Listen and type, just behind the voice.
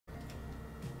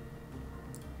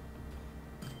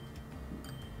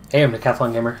Hey, I'm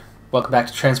Decathlon Gamer. Welcome back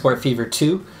to Transport Fever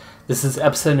 2. This is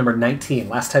episode number 19.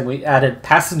 Last time we added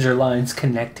passenger lines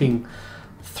connecting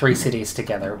three cities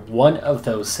together. One of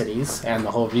those cities, and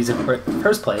the whole reason for it in the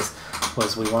first place,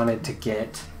 was we wanted to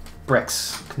get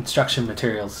bricks, construction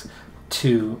materials,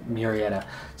 to Murrieta.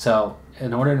 So,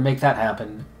 in order to make that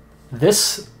happen,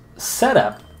 this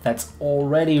setup that's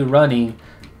already running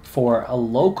for a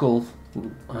local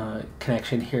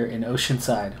connection here in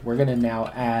Oceanside, we're going to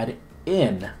now add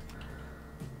in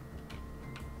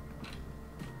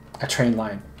a train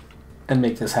line and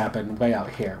make this happen way out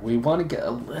here. We want to get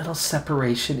a little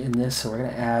separation in this, so we're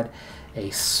going to add a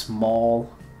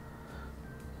small,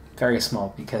 very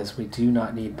small, because we do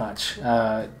not need much,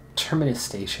 terminus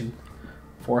station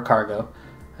for cargo.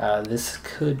 This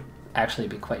could actually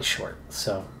be quite short,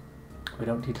 so we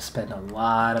don't need to spend a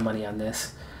lot of money on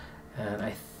this, and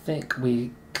I think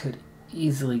we could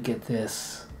easily get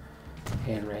this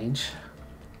in range.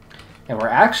 And we're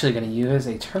actually going to use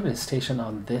a terminus station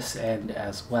on this end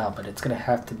as well, but it's going to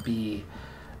have to be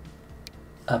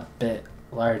a bit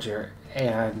larger,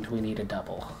 and we need a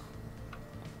double.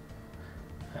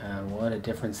 What a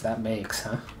difference that makes,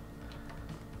 huh?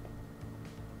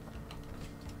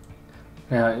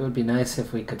 Now, it would be nice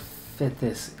if we could fit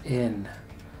this in.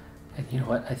 And you know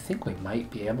what? I think we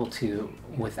might be able to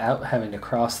without having to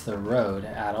cross the road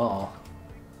at all.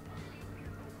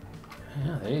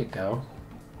 Yeah, there you go.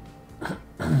 I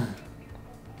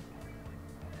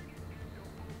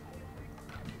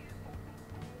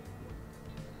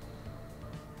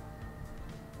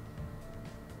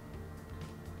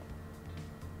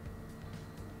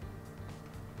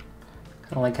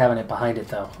don't like having it behind it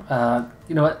though.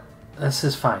 You know what? This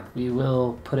is fine. We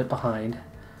will put it behind.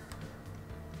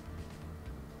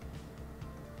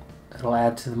 It'll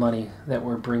add to the money that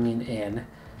we're bringing in,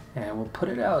 and we'll put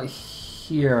it out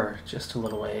here just a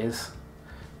little ways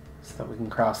so that we can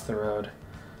cross the road.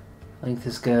 Length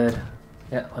is good.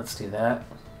 Yeah, let's do that.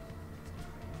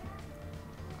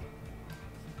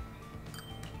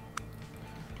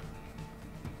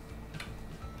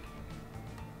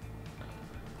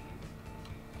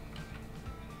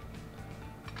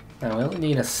 Now we only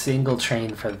need a single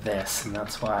train for this, and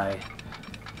that's why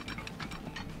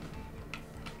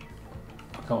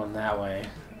we're going that way.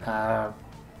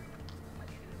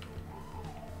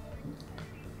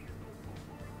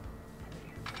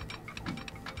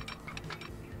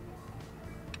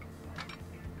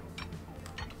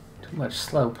 Too much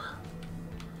slope.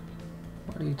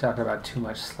 What are you talking about, too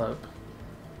much slope?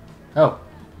 Oh,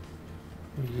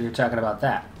 you're talking about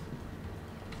that.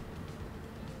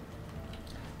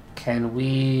 Can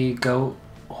we go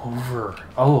over?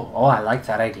 Oh, I like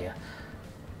that idea.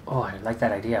 Oh, I like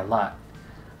that idea a lot.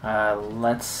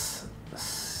 Let's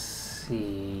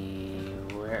see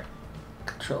where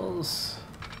controls.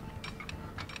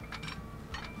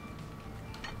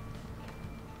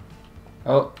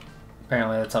 Oh,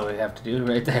 apparently that's all we have to do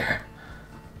right there.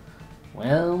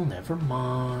 Well, never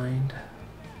mind.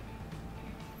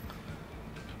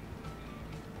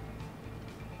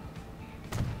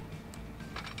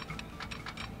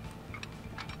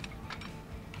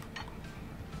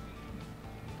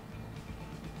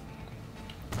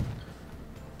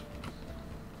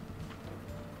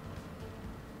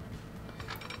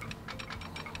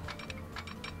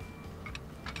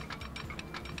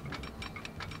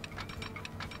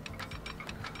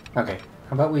 Okay,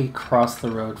 how about we cross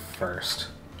the road first?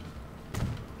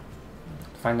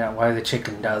 Find out why the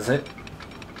chicken does it.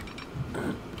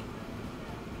 I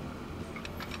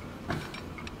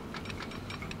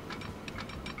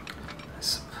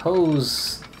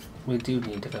suppose we do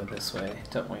need to go this way,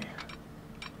 don't we?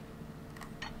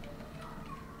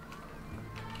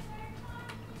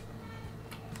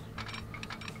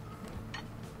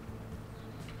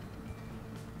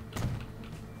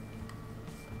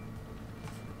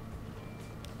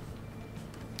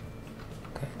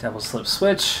 Double slip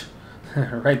switch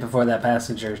right before that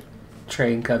passenger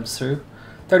train comes through.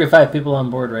 35 people on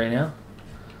board right now.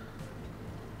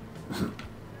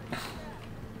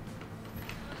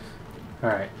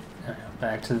 Alright,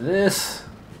 back to this.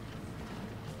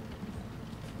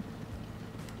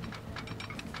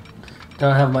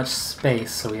 Don't have much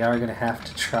space, so we are going to have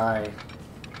to try.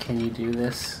 Can you do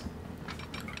this?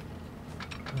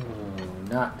 Oh,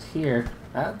 not here.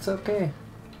 That's okay.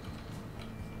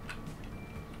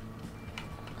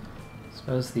 I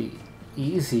suppose the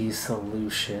easy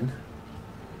solution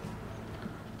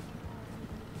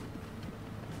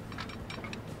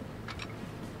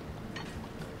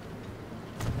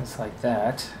is like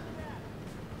that.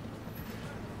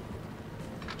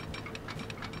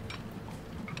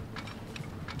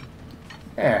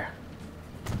 There.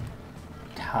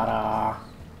 Ta-da!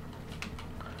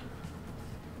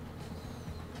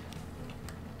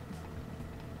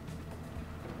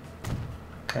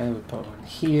 Okay, we put one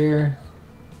here.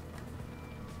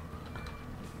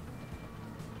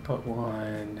 Put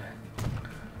one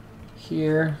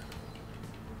here.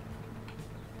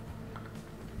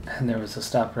 And there was a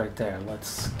stop right there.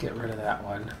 Let's get rid of that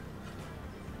one.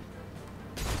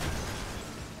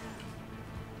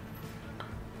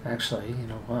 Actually, you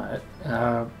know what?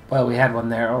 Well, we had one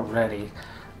there already.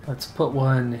 Let's put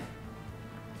one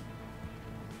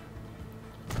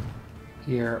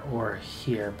here or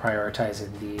here,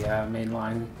 prioritizing the main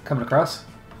line coming across.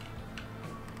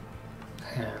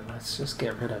 And let's just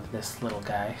get rid of this little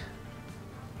guy.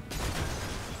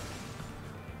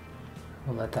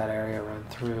 We'll let that area run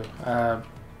through.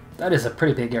 That is a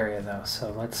pretty big area though,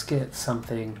 so let's get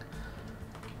something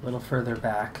a little further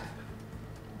back.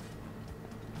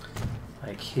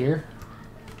 Like here.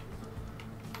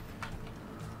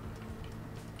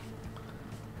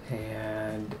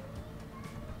 And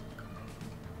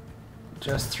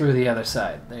just through the other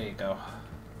side. There you go.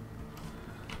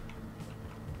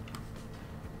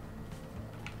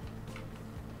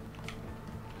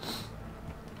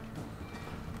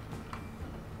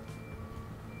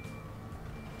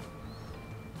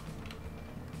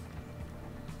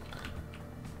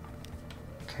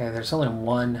 Okay, there's only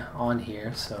one on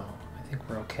here, so I think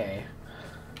we're okay.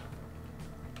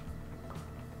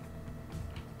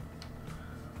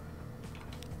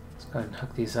 Let's go ahead and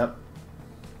hook these up.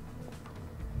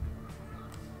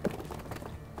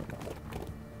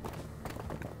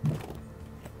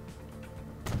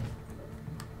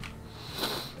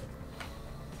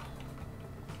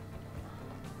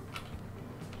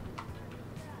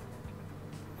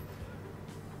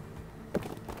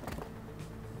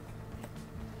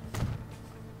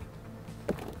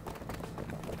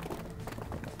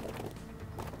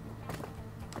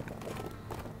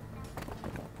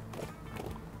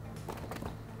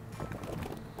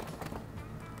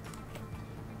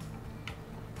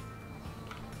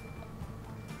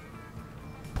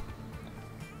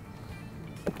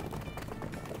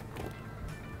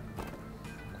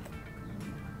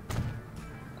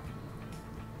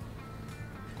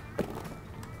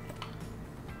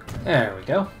 There we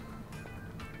go.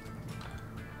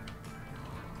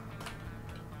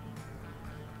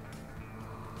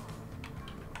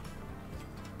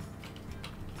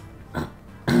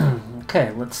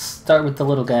 Okay, let's start with the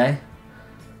little guy.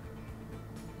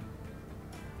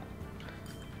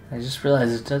 I just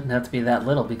realized it doesn't have to be that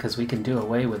little because we can do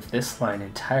away with this line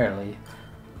entirely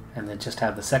and then just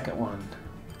have the second one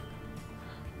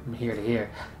from here to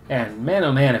here. And man,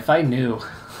 oh man, if I knew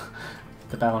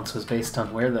the balance was based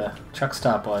on where the truck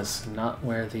stop was, not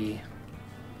where the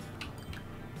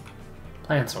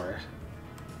plants were.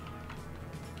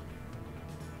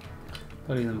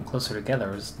 Putting them closer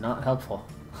together was not helpful.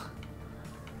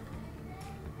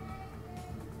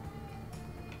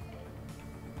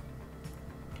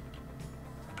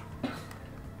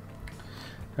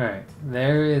 Alright,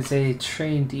 there is a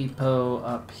train depot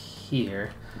up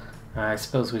here. I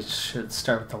suppose we should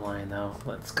start with the line though.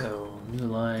 Let's go, new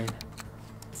line.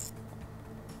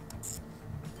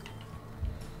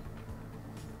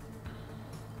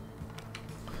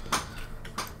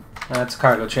 That's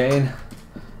cargo train.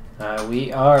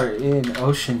 We are in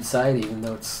Oceanside, even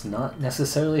though it's not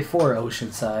necessarily for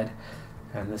Oceanside.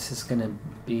 And this is going to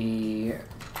be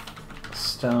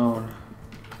stone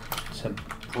to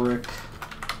brick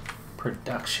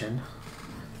production.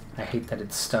 I hate that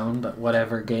it's stone, but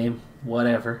whatever, game.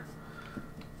 Whatever.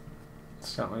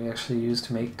 It's not what we actually use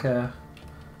to make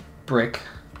brick.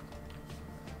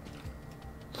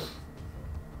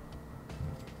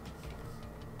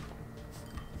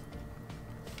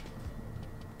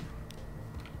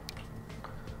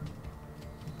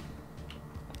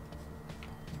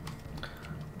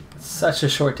 Such a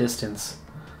short distance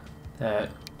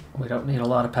that we don't need a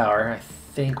lot of power. I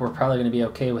think we're probably going to be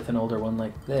okay with an older one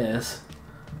like this.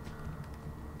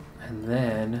 And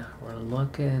then we're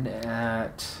looking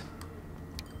at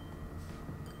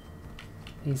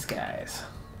these guys.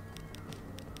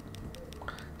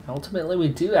 Ultimately, we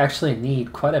do actually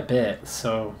need quite a bit,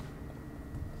 so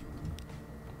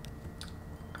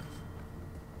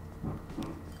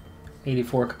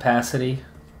 84 capacity.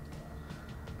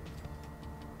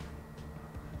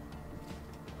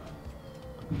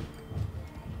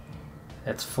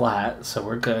 It's flat, so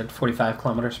we're good. 45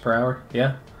 kilometers per hour.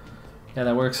 Yeah. Yeah,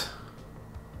 that works.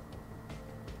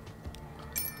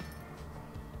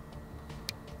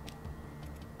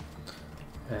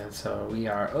 And so we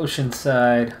are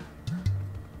Oceanside.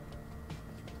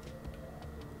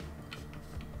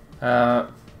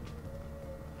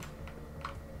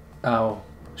 Oh,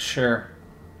 sure.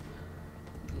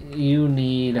 You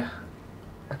need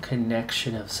a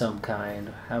connection of some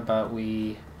kind. How about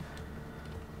we...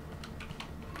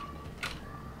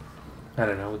 I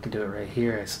don't know, we could do it right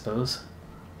here, I suppose.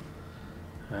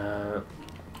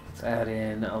 Let's add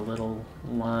in a little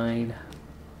line.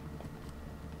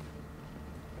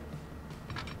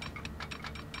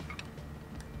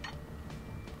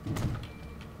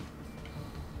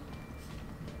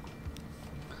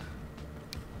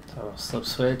 So slip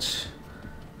switch,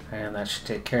 and that should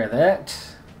take care of that.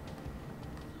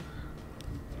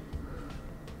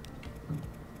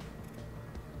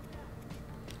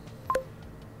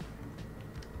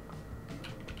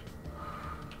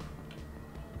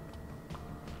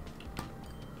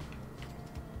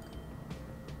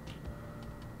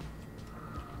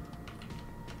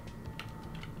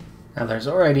 Now there's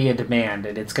already a demand,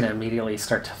 and it's going to immediately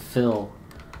start to fill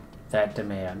that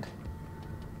demand.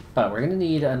 But we're going to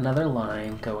need another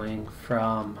line going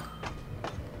from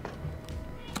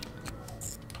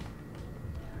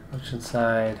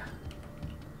Oceanside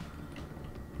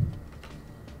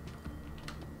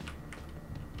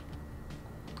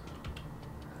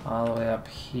all the way up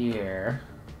here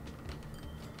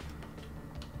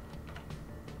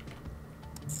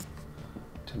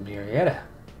to Marietta.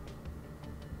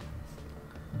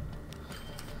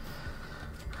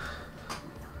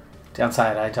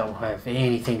 Downside, I don't have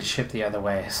anything to ship the other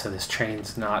way, so this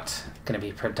train's not going to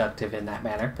be productive in that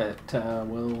manner, but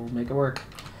we'll make it work.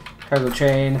 Cargo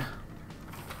train,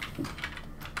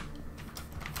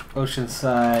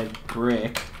 Oceanside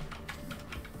brick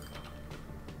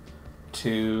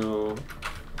to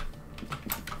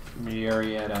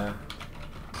Marietta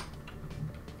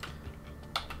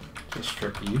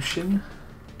distribution.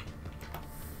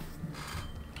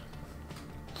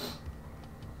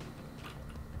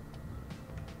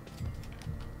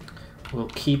 We'll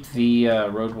keep the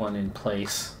road one in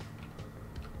place.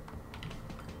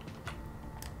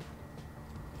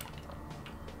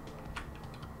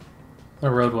 The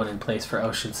road one in place for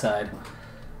Oceanside.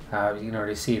 You can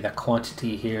already see the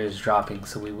quantity here is dropping,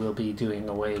 so we will be doing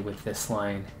away with this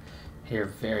line here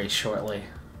very shortly,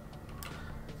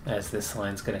 as this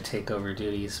line's going to take over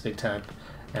duties big time,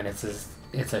 and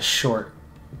it's a short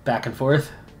back and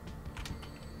forth.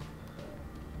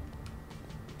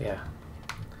 Yeah.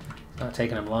 Not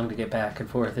taking them long to get back and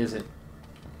forth, is it?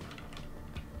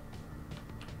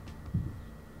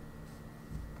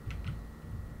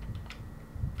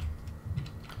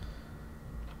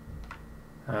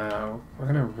 We're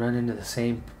gonna run into the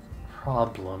same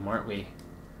problem, aren't we?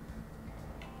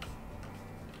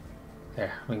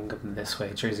 There, we can go this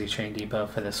way. Jersey Train Depot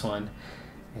for this one.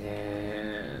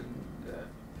 And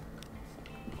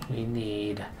we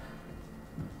need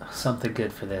something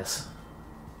good for this.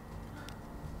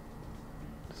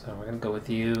 So we're going to go with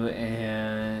you,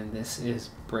 and this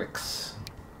is bricks.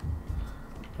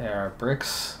 There are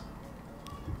bricks.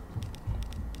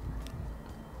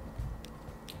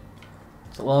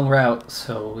 It's a long route,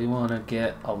 so we want to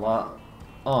get a lot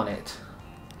on it.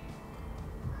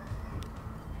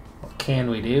 What can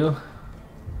we do?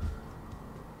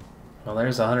 Well,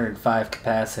 there's 105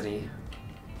 capacity.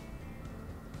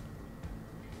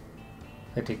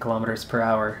 50 kilometers per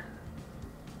hour.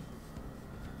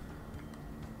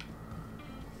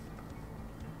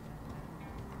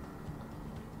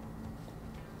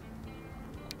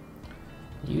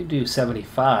 You do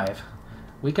 75.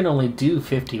 We can only do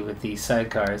 50 with these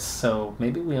sidecars, so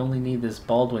maybe we only need this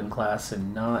Baldwin class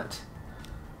and not...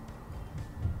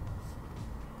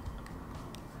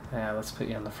 Yeah, let's put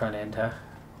you on the front end, huh?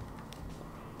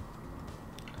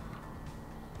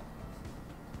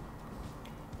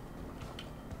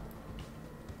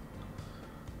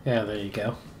 Yeah, there you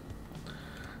go.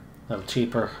 A little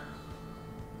cheaper.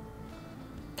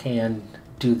 Can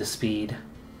do the speed.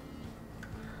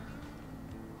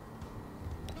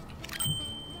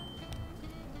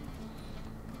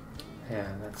 Yeah,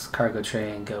 that's cargo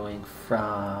train going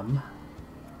from...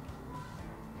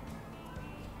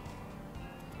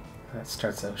 That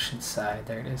starts Oceanside.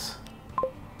 There it is.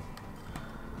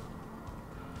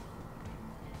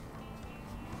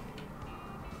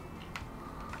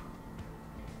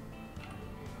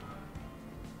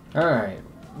 Alright,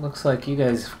 looks like you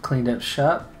guys have cleaned up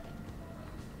shop.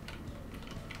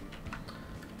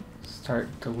 Start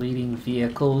deleting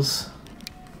vehicles.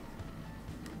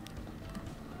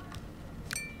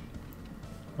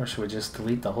 Or should we just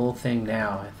delete the whole thing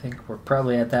now? I think we're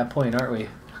probably at that point, aren't we?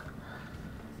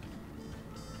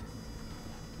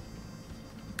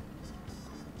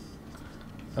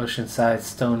 Oceanside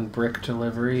stone brick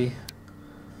delivery.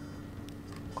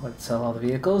 Let's sell all the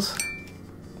vehicles.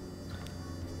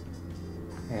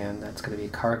 And that's going to be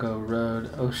Cargo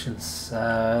Road,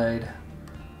 Oceanside,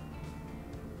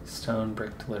 stone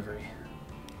brick delivery.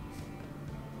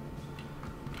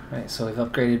 Alright, so we've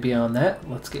upgraded beyond that.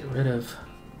 Let's get rid of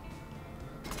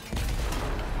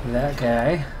that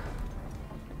guy.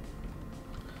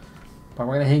 But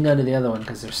we're going to hang on to the other one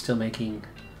because they're still making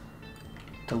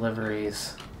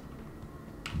deliveries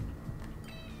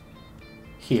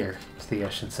here to the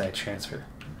Oceanside transfer.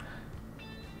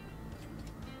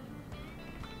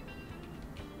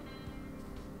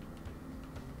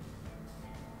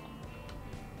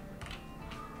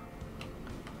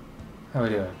 How are we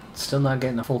doing? Still not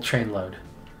getting a full train load.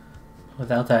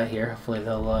 Without that here, hopefully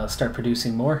they'll start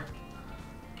producing more.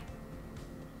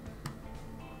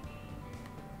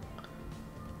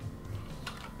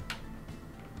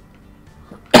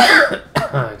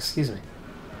 Excuse me.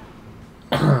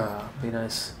 Be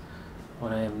nice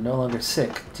when I am no longer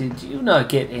sick. Did you not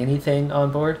get anything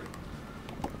on board?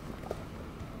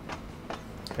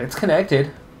 It's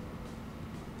connected.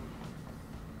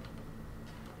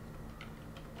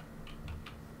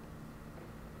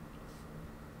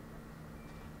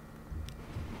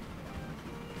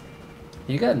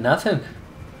 You got nothing.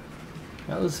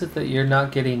 How is it that you're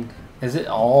not getting... Is it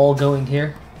all going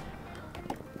here?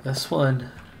 This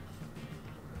one...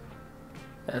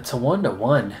 It's a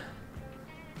 1-to-1.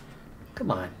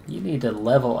 Come on, you need to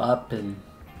level up and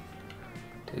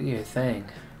do your thing.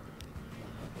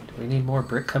 Do we need more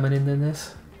brick coming in than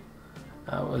this?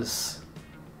 That was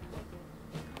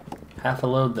half a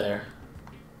load there.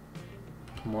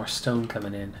 More stone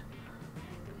coming in.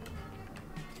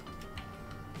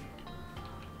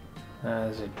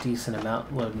 There's a decent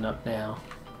amount loading up now.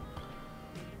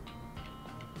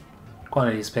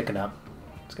 Quantity's picking up.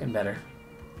 It's getting better.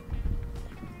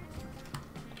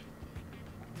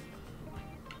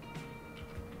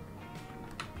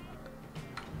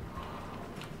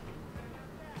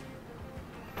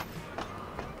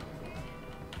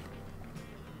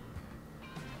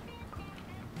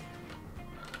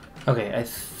 Okay, I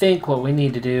think what we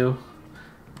need to do,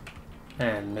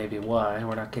 and maybe why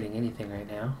we're not getting anything right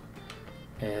now,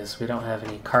 is we don't have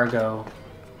any cargo.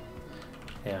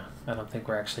 Yeah, I don't think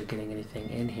we're actually getting anything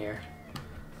in here.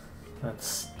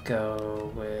 Let's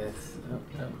go with, oh,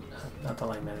 no, not the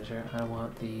line manager. I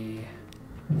want the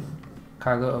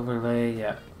cargo overlay.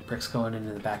 Yeah, bricks going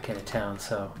into the back end of town.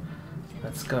 So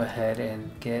let's go ahead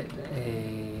and get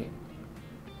a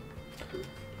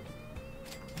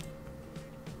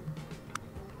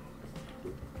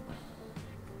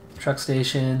truck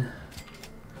station.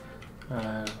 We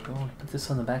want to put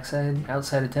this on the backside,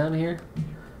 outside of town here.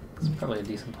 It's probably a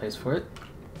decent place for it.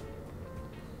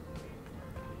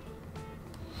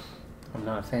 I'm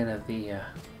not a fan of the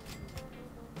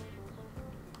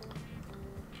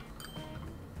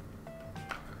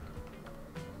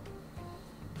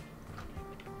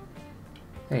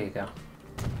there you go.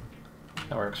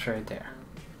 That works right there.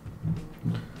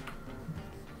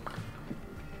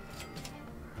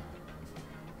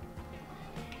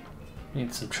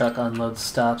 Need some truck unload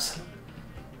stops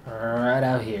right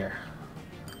out here.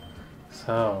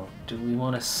 So, do we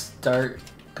want to start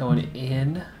going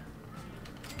in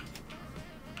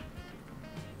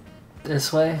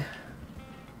this way?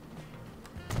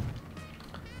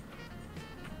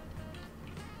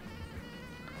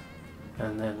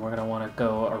 And then we're going to want to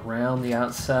go around the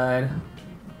outside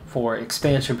for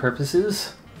expansion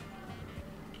purposes.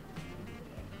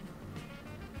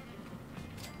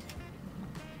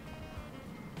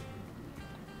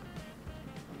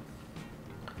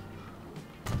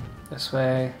 This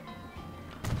way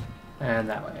and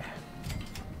that way.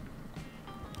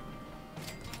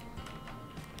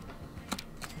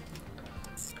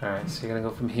 Alright, so you're gonna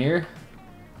go from here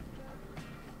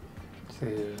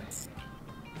to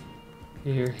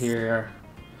here, here,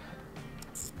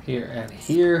 here, and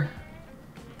here.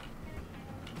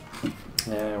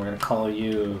 And we're gonna call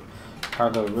you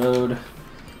Cargo Road,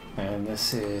 and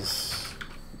this is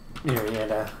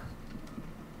Marietta.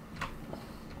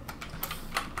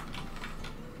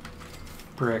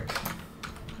 Brick.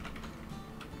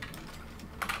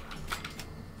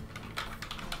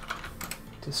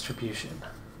 Distribution.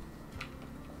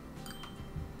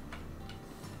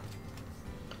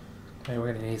 Okay,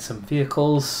 we're gonna need some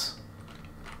vehicles.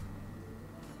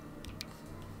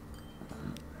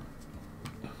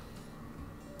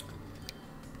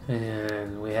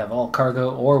 And we have all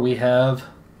cargo, or we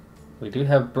do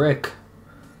have brick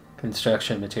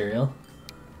construction material.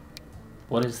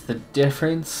 What is the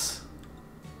difference?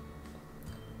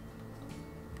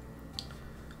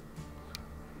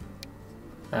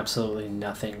 Absolutely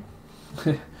nothing.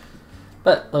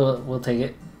 But we'll take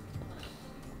it.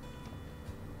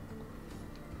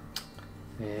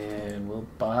 And we'll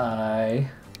buy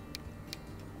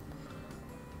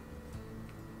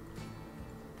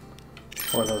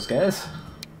 4 of those guys.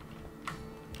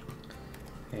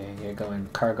 And you're going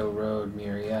Cargo Road,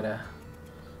 Murrieta,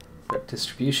 brick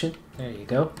distribution. There you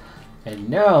go. And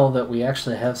now that we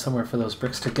actually have somewhere for those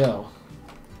bricks to go,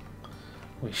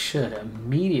 we should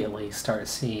immediately start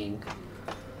seeing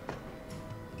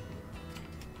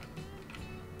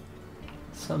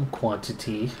some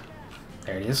quantity.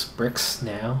 There it is, bricks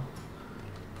now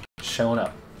showing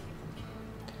up.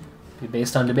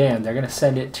 Based on demand, they're going to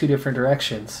send it 2 different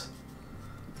directions.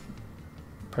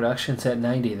 Production's at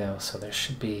 90 though, so there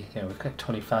should be, we've got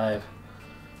 25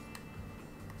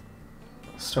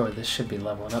 stored. This should be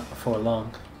leveling up before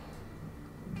long.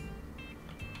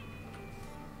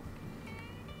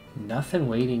 Nothing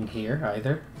waiting here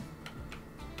either.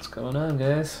 What's going on,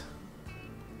 guys?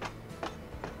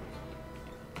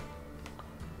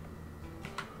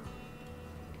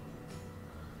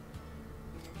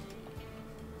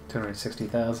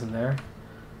 $260,000 there.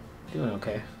 Doing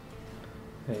okay.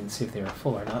 I didn't see if they were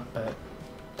full or not, but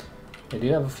they do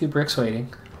have a few bricks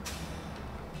waiting.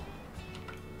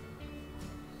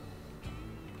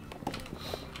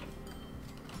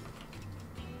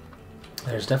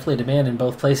 There's definitely demand in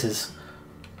both places.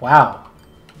 Wow.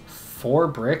 4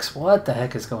 bricks? What the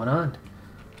heck is going on?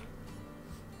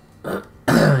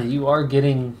 You are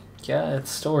getting... Yeah,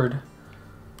 it's stored.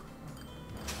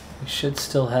 We should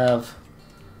still have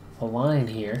a line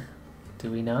here.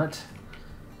 Do we not?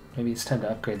 Maybe it's time to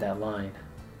upgrade that line.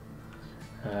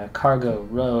 Cargo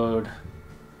Road,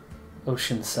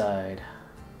 Oceanside.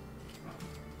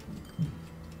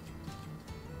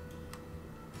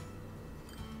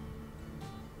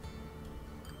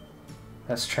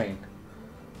 That's train.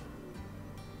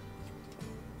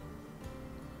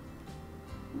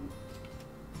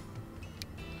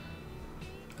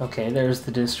 Okay, there's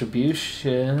the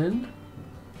distribution.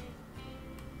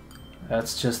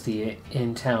 That's just the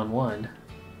in-town one.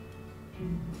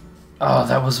 Oh,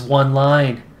 that was one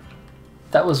line.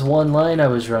 That was one line I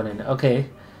was running. Okay.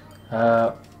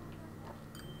 Here's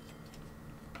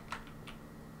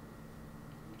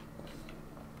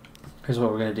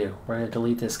what we're going to do. We're going to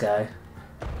delete this guy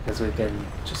because we've been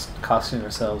just costing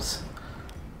ourselves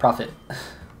profit.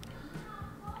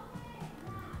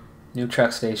 New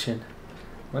truck station.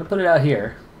 I'm going to put it out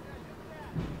here.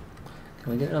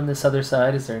 Can we get it on this other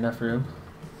side? Is there enough room?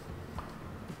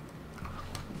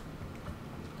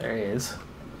 There he is.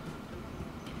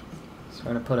 So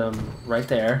we're going to put him right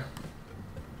there.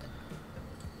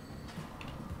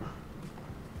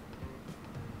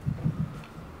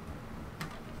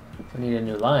 We need a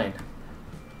new line.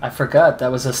 I forgot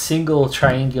that was a single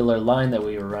triangular line that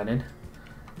we were running,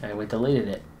 and we deleted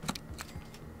it.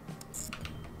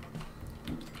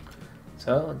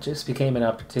 So it just became an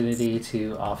opportunity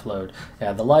to offload.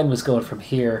 Yeah, the line was going from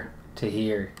here to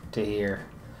here to here,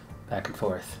 back and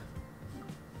forth.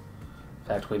 In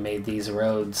fact, we made these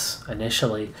roads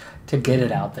initially to get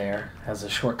it out there as a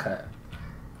shortcut.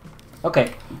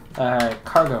 Okay,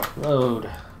 Cargo Road,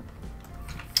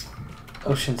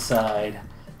 Oceanside,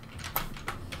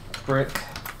 brick,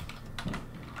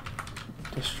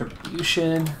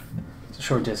 distribution. It's a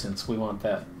short distance. We want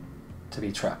that to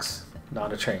be trucks,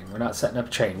 not a train. We're not setting up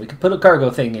a train. We could put a cargo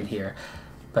thing in here,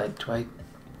 but do I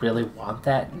really want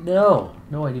that? No.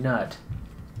 No, I do not.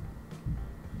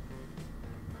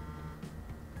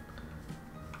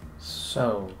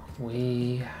 So,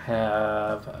 we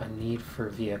have a need for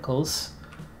vehicles,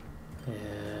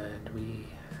 and we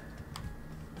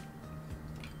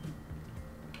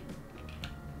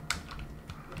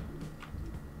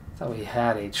thought we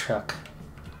had a truck.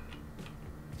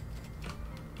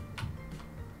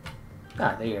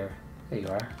 Ah, there you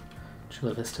are.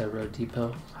 Chula Vista Road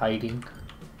Depot, hiding.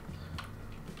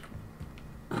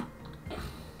 And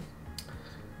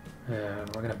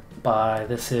we're gonna buy,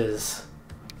 this is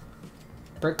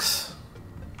bricks.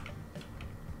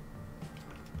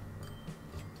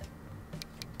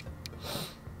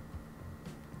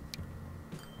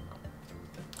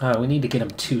 We need to get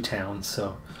them to town,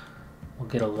 so we'll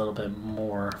get a little bit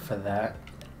more for that.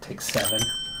 Take 7.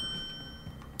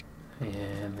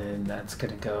 And then that's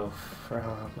going to go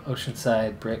from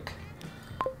Oceanside, brick,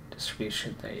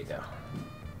 distribution. There you go.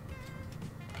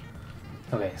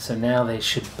 Okay, so now they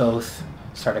should both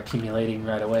start accumulating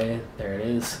right away. There it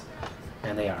is.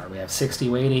 And they are. We have 60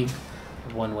 waiting,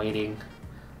 1 waiting.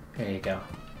 There you go.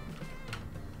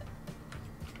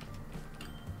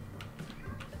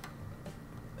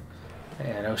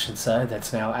 And Oceanside,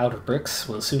 that's now out of bricks.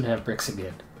 We'll soon have bricks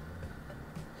again.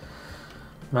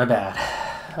 My bad.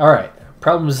 Alright,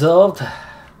 problem resolved.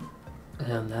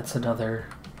 And that's another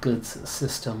goods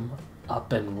system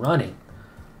up and running.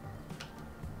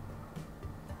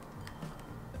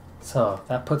 So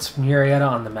that puts Murrieta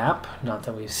on the map, not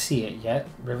that we see it yet.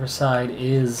 Riverside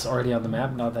is already on the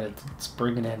map, not that it's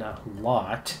bringing in a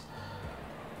lot.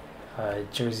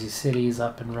 Jersey City's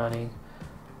up and running.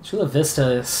 Chula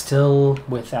Vista is still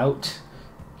without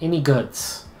any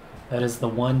goods. That is the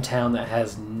one town that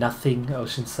has nothing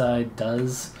Oceanside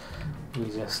does. We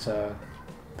just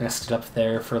messed it up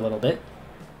there for a little bit.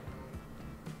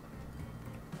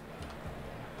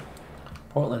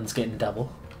 Portland's getting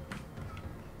double.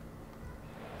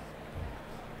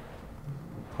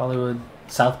 Hollywood,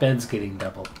 South Bend's getting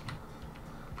double.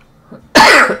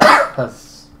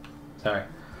 Sorry.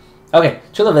 Okay,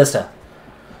 Chula Vista.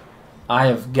 I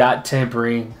have got to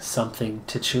bring something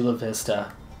to Chula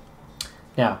Vista.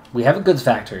 Now, we have a goods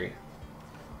factory.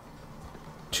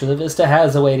 Chula Vista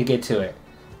has a way to get to it.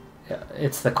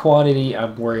 It's the quantity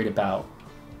I'm worried about.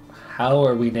 How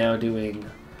are we now doing?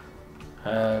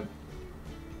 I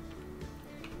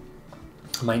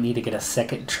might need to get a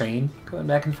second train going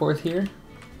back and forth here.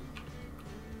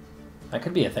 That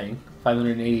could be a thing.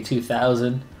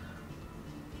 582,000.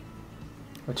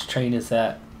 Which train is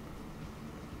that?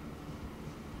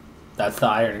 That's the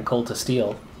iron and coal to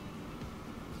steel.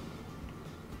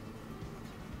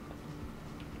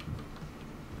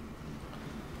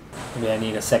 Maybe I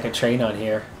need a second train on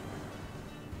here.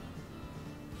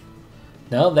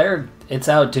 No, it's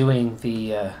outdoing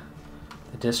the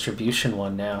distribution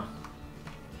one now.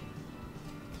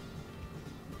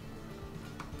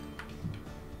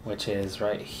 Which is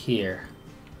right here.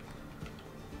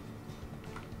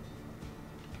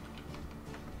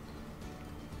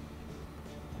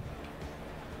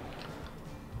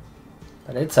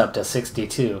 But it's up to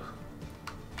 62.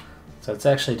 So it's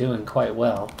actually doing quite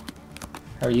well.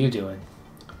 How are you doing?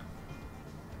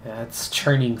 Yeah, it's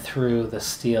churning through the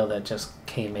steel that just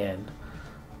came in.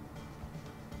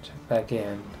 Check back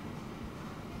in.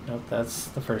 Nope, that's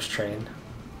the first train.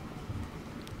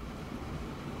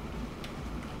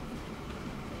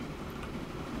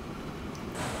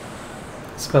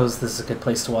 I suppose this is a good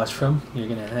place to watch from. You're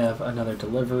going to have another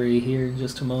delivery here in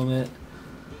just a moment.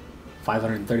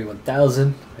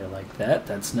 531,000. I like that.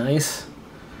 That's nice.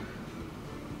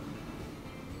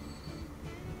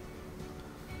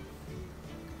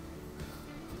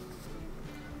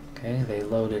 Okay, they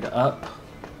loaded up.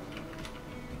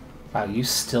 Wow, you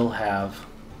still have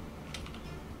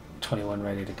 21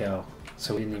 ready to go.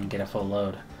 So we didn't even get a full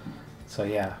load. So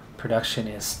yeah, production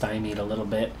is stymied a little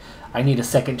bit. I need a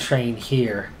second train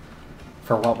here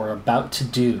for what we're about to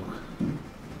do.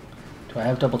 Do I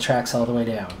have double tracks all the way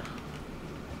down?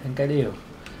 I think I do.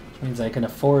 Which means I can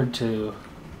afford to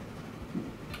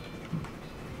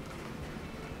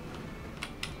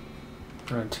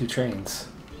run two trains.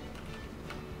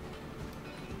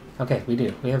 Okay, we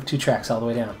do. We have two tracks all the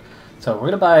way down. So we're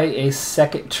going to buy a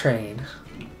second train.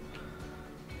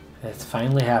 It's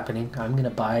finally happening. I'm going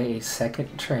to buy a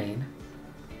second train.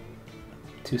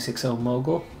 260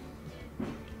 Mogul.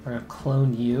 We're going to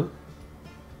clone you.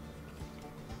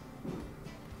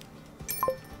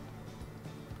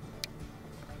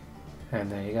 And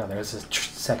there you go. There's a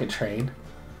second train.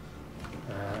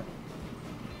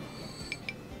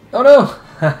 Oh no!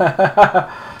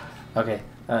 Okay.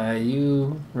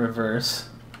 You reverse.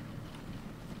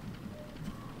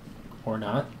 Or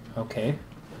not. Okay.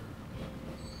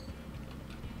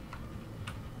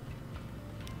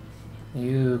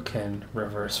 You can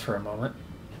reverse for a moment.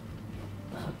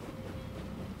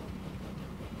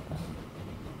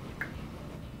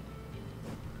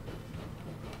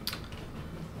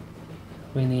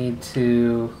 We need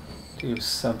to do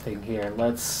something here.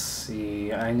 Let's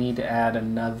see. I need to add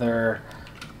another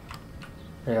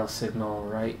rail signal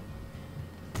right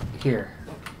here.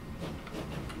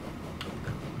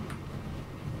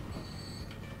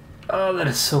 Oh, that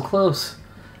is so close.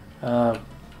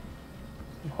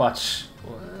 Watch.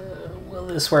 Will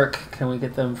this work? Can we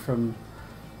get them from...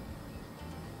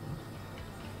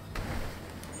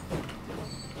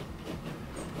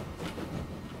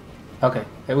 Okay,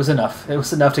 it was enough. It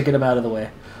was enough to get him out of the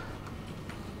way.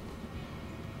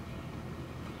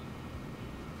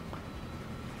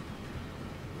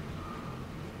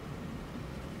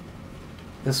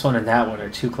 This one and that one are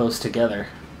too close together.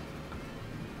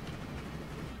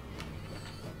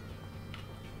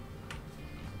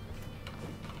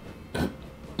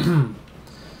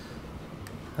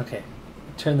 Okay,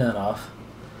 turn that off.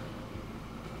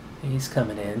 He's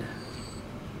coming in.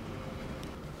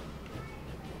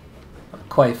 Not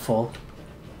quite full.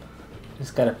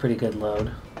 Just got a pretty good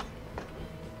load.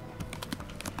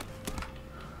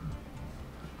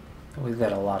 We've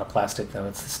got a lot of plastic though.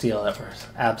 It's the steel that we're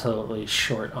absolutely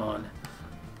short on.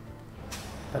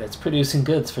 But it's producing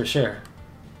goods for sure.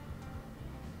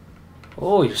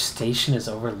 Oh, your station is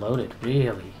overloaded,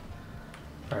 really?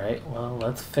 Alright, well,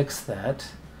 let's fix that.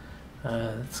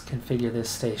 Let's configure this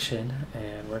station,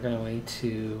 and we're going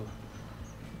to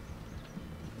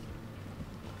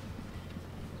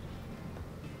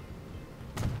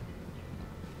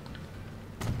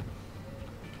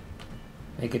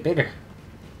make it bigger.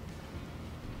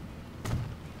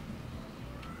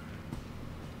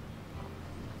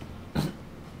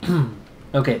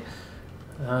 Okay,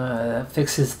 that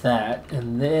fixes that,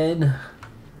 and then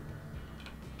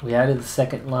we added the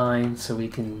second line so we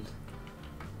can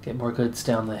get more goods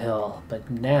down the hill.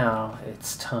 But now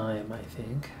it's time, I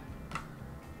think,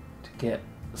 to get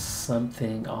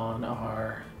something on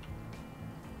our...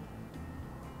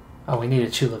 Oh, we need a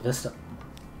Chula Vista.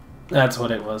 That's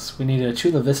what it was. We needed a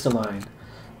Chula Vista line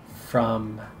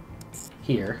from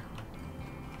here.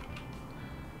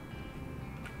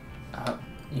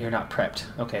 You're not prepped.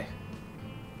 Okay.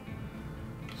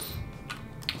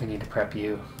 We need to prep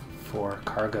you for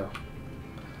cargo.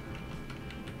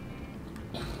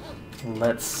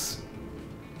 Let's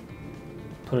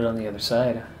put it on the other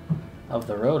side of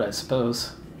the road, I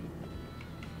suppose.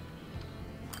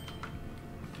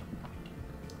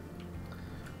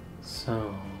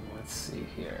 So, let's see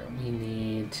here. We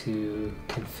need to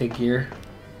configure...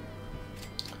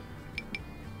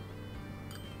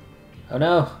 Oh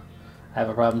no! I have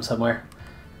a problem somewhere.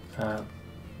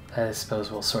 I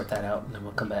suppose we'll sort that out and then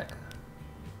we'll come back.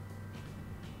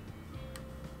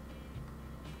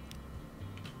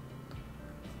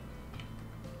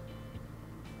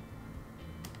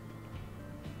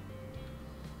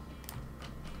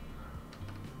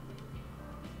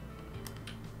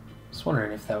 I was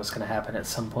wondering if that was going to happen at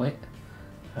some point.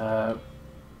 Oh,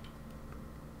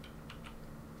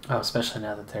 especially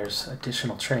now that there's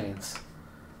additional trains.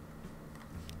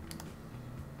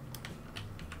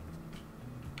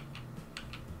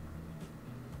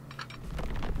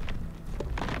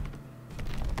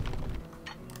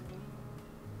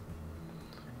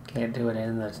 Can't do it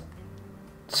in the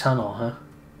tunnel, huh?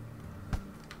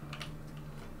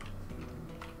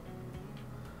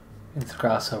 This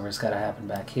crossover's got to happen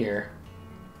back here.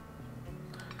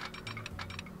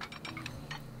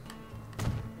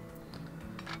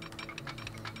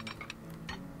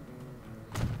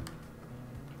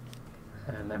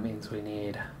 And that means we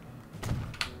need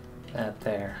that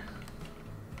there.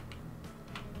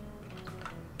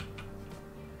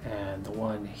 And the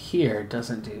one here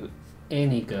doesn't do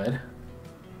any good.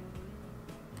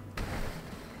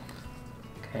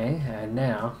 Okay, and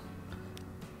now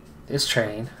this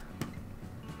train,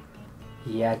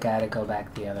 yeah, gotta go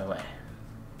back the other way.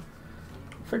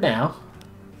 For now.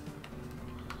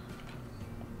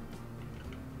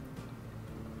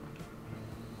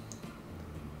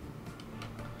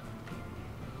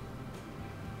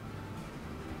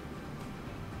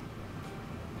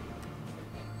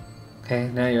 Okay,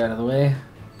 now you're out of the way.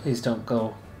 Please don't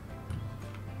go.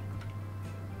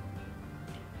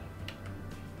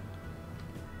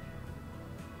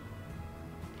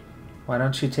 Why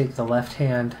don't you take the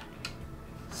left-hand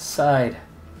side?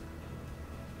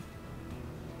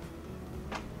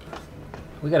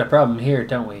 We got a problem here,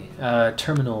 don't we?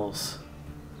 Terminals.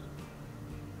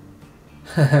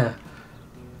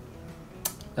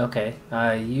 Okay,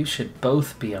 you should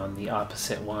both be on the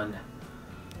opposite one.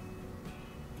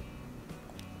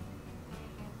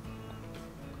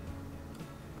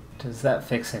 Does that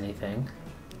fix anything?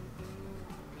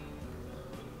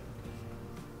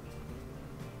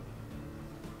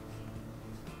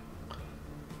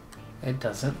 It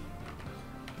doesn't.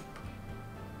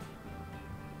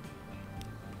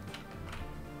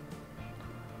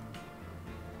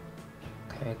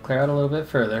 Okay, clear out a little bit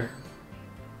further.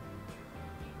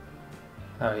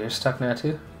 Oh, you're stuck now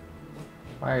too?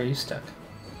 Why are you stuck?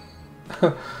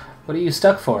 What are you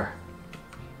stuck for?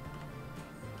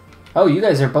 Oh, you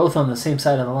guys are both on the same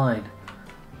side of the line.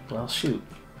 Well, shoot.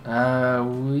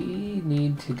 We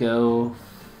need to go...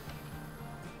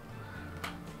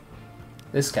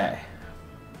 this guy.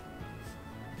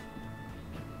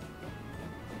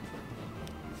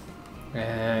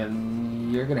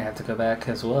 And you're gonna have to go back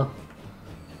as well.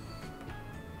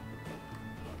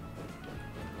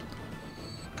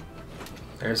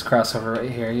 There's crossover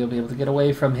right here. You'll be able to get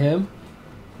away from him.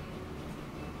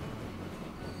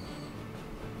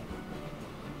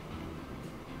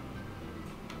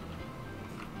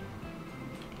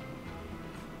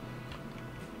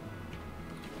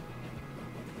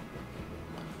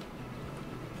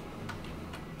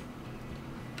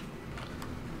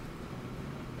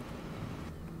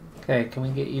 Okay, can we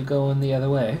get you going the other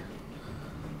way?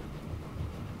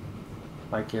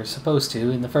 Like you're supposed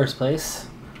to in the first place.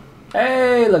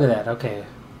 Hey, look at that. Okay.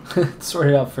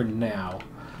 Sorted out for now.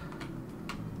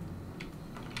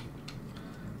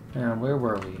 Now, where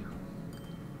were we?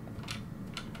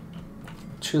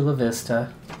 Chula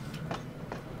Vista.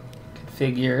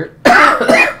 Configure.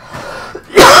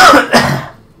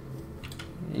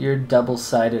 You're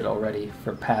double-sided already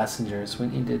for passengers. We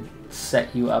need to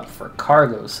set you up for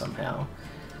cargo somehow.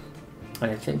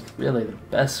 And I think really the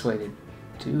best way to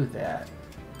do that,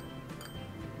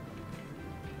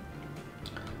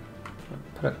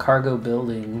 put a cargo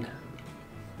building,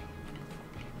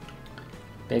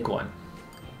 big one,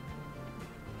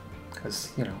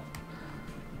 because, you know,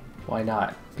 why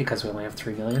not? Because we only have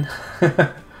 3 million.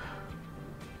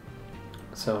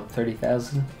 So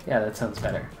 30,000, yeah, that sounds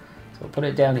better. So we'll put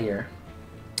it down here,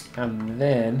 and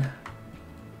then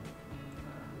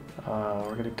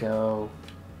we're gonna go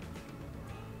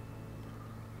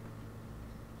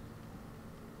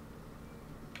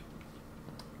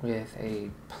with a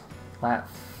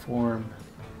platform.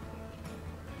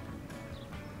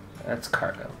 That's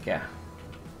cargo, yeah.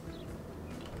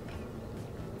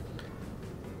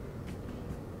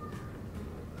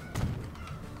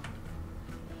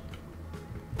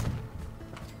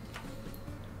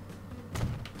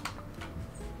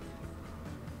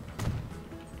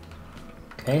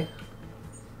 Okay.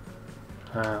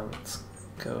 Let's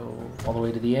go all the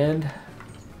way to the end.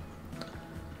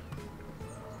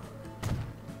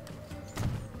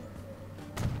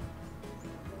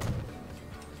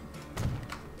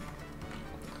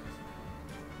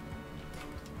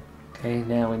 Okay,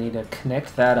 now we need to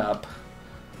connect that up.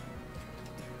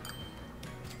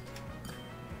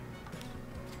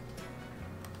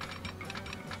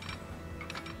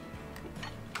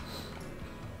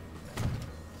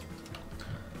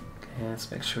 Okay,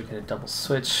 let's make sure we get a double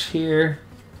switch here.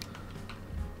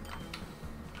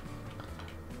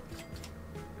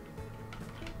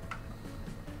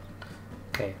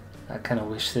 Okay, I kind of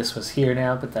wish this was here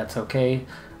now, but that's okay.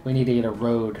 We need to get a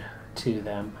road to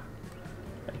them.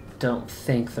 Don't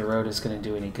think the road is going to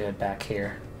do any good back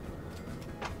here.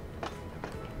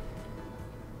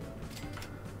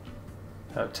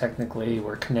 Oh, technically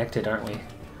we're connected, aren't we?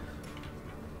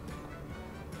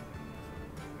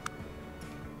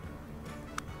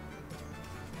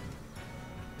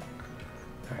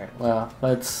 Alright, well,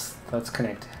 let's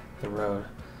connect the road.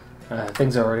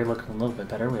 Things are already looking a little bit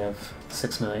better. We have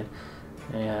 6 million.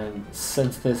 And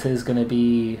since this is going to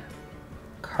be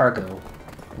cargo,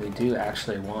 we do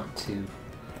actually want to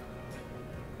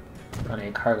run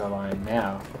a cargo line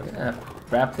now. We're going to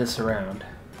wrap this around.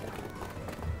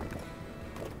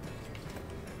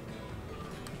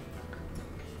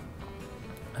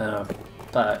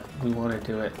 But we want to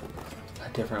do it a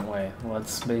different way.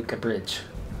 Let's make a bridge.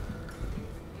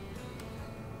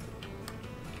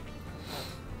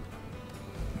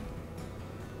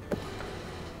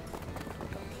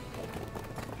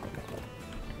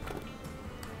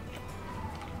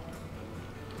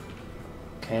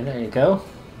 Okay, there you go.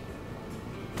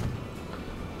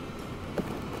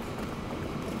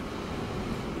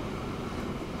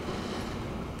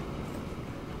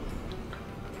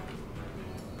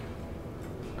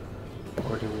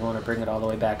 Or do we want to bring it all the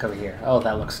way back over here? Oh,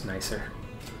 that looks nicer.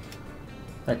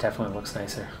 That definitely looks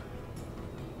nicer.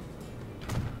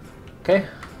 Okay.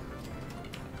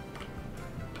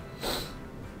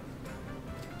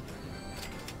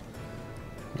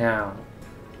 Now,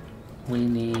 we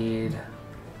need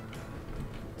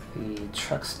the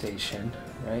truck station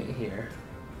right here.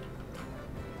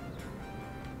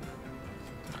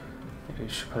 Maybe we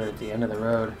should put it at the end of the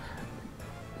road,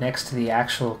 next to the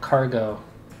actual cargo.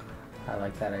 I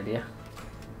like that idea.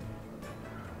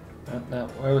 No,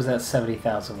 where was that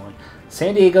 70,000 one?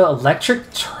 San Diego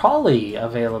electric trolley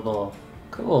available.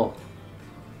 Cool.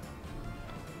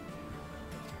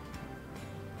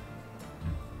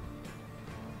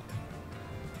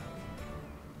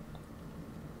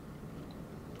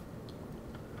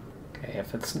 Okay,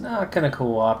 if it's not going to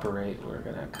cooperate, we're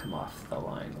going to come off the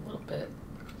line a little bit.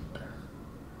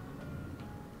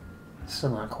 Still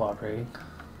not cooperating.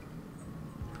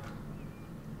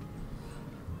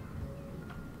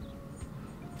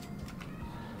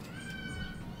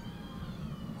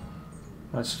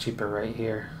 Much cheaper right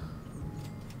here.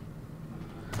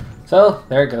 So,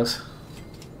 there it goes.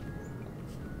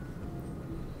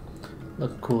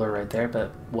 Look cooler right there,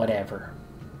 but whatever.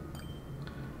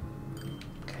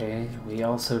 Okay, we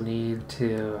also need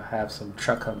to have some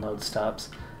truck unload stops.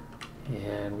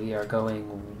 And we are going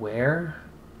where?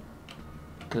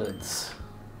 Goods.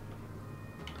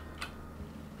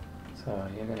 So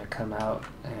you're going to come out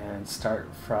and start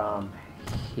from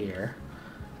here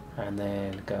and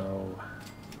then go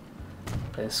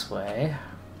this way.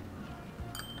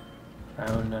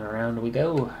 Round and around we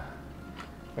go.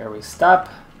 Where we stop?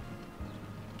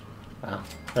 Well,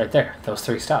 right there. Those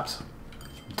 3 stops.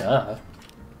 Duh.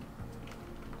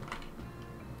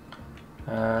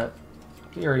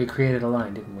 We already created a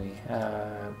line, didn't we?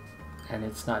 And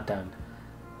it's not done.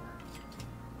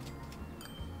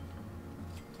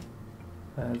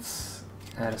 Let's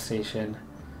add a station.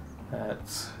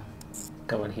 That's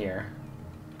going here.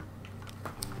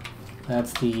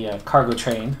 That's the cargo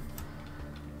train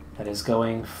that is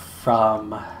going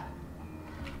from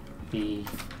the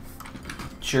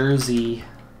Jersey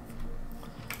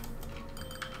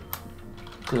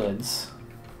goods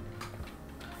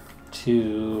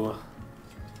to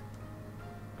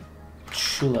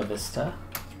Chula Vista,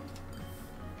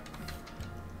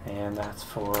 and that's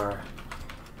for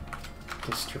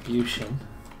distribution.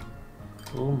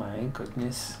 Oh my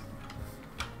goodness.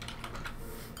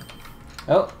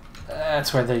 Oh,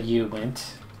 that's where the U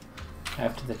went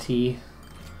after the T.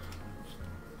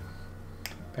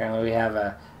 Apparently we have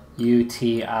a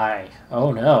UTI.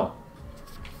 Oh no.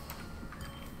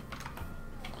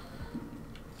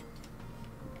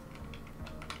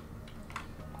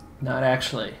 Not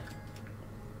actually.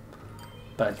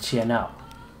 But you know.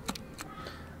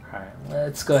 Alright,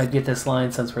 let's go ahead and get this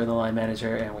line since we're the line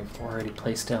manager and we've already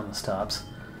placed down the stops.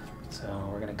 So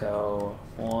we're going to go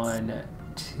 1,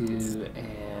 2,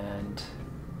 and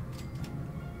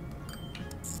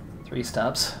 3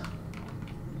 stops.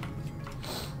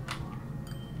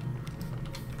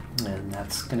 And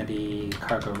that's going to be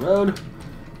Cargo Road.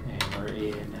 And we're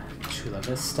in Chula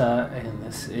Vista, and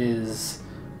this is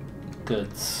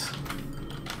goods.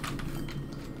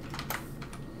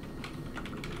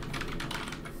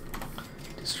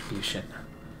 Distribution.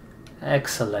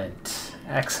 Excellent.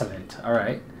 Excellent. All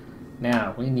right.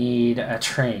 Now we need a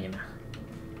train.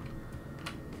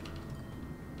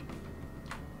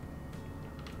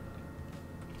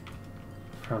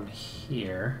 From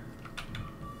here.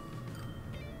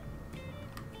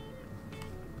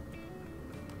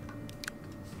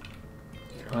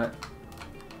 You know what?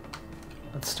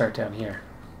 Let's start down here.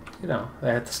 You know,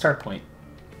 at the start point.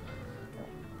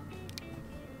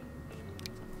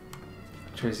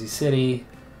 Jersey City.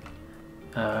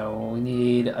 We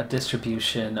need a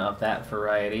distribution of that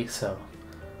variety, so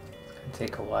it's going to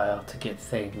take a while to get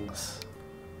things.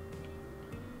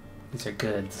 These are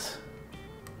goods.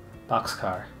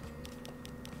 Boxcar.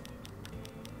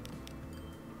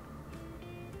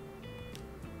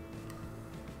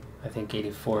 I think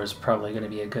 84 is probably going to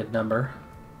be a good number.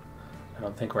 I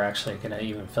don't think we're actually going to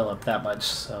even fill up that much,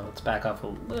 so let's back off a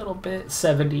little bit.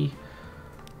 70.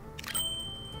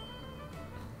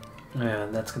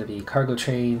 And that's going to be cargo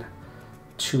train,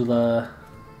 Chula,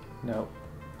 nope,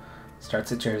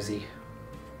 starts at Jersey.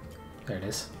 There it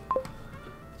is.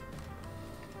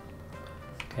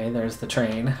 Okay, there's the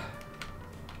train.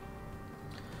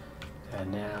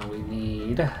 And now we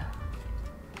need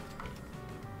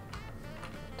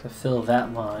to fill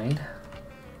that line.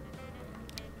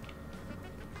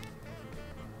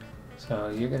 So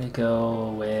you're going to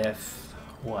go with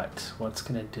what? What's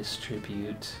going to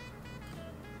distribute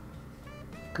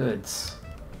goods?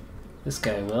 This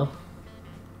guy will.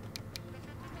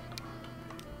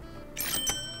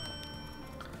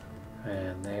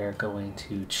 And they're going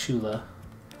to Chula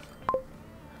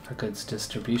for goods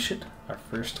distribution. Our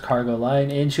first cargo line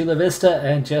in Chula Vista,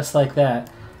 and just like that,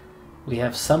 we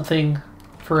have something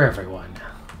for everyone.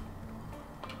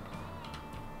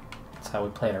 That's how we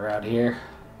play it around here.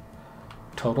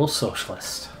 Total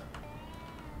socialist.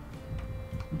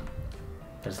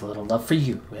 There's a little love for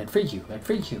you, and for you, and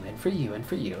for you, and for you, and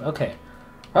for you. Okay.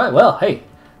 Alright, well, hey,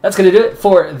 that's going to do it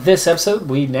for this episode.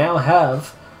 We now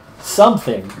have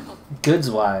something,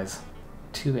 goods-wise,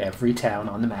 to every town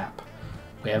on the map.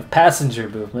 We have passenger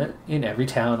movement in every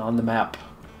town on the map.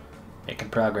 Making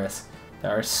progress.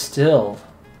 There are still,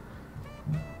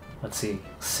 let's see,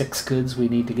 6 goods we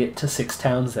need to get to 6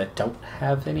 towns that don't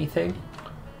have anything.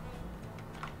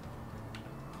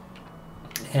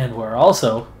 And we're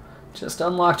also just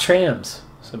unlocked trams,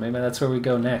 so maybe that's where we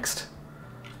go next.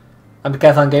 I'm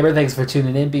Decathlon Gamer, thanks for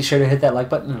tuning in. Be sure to hit that like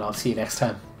button, and I'll see you next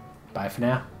time. Bye for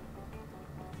now.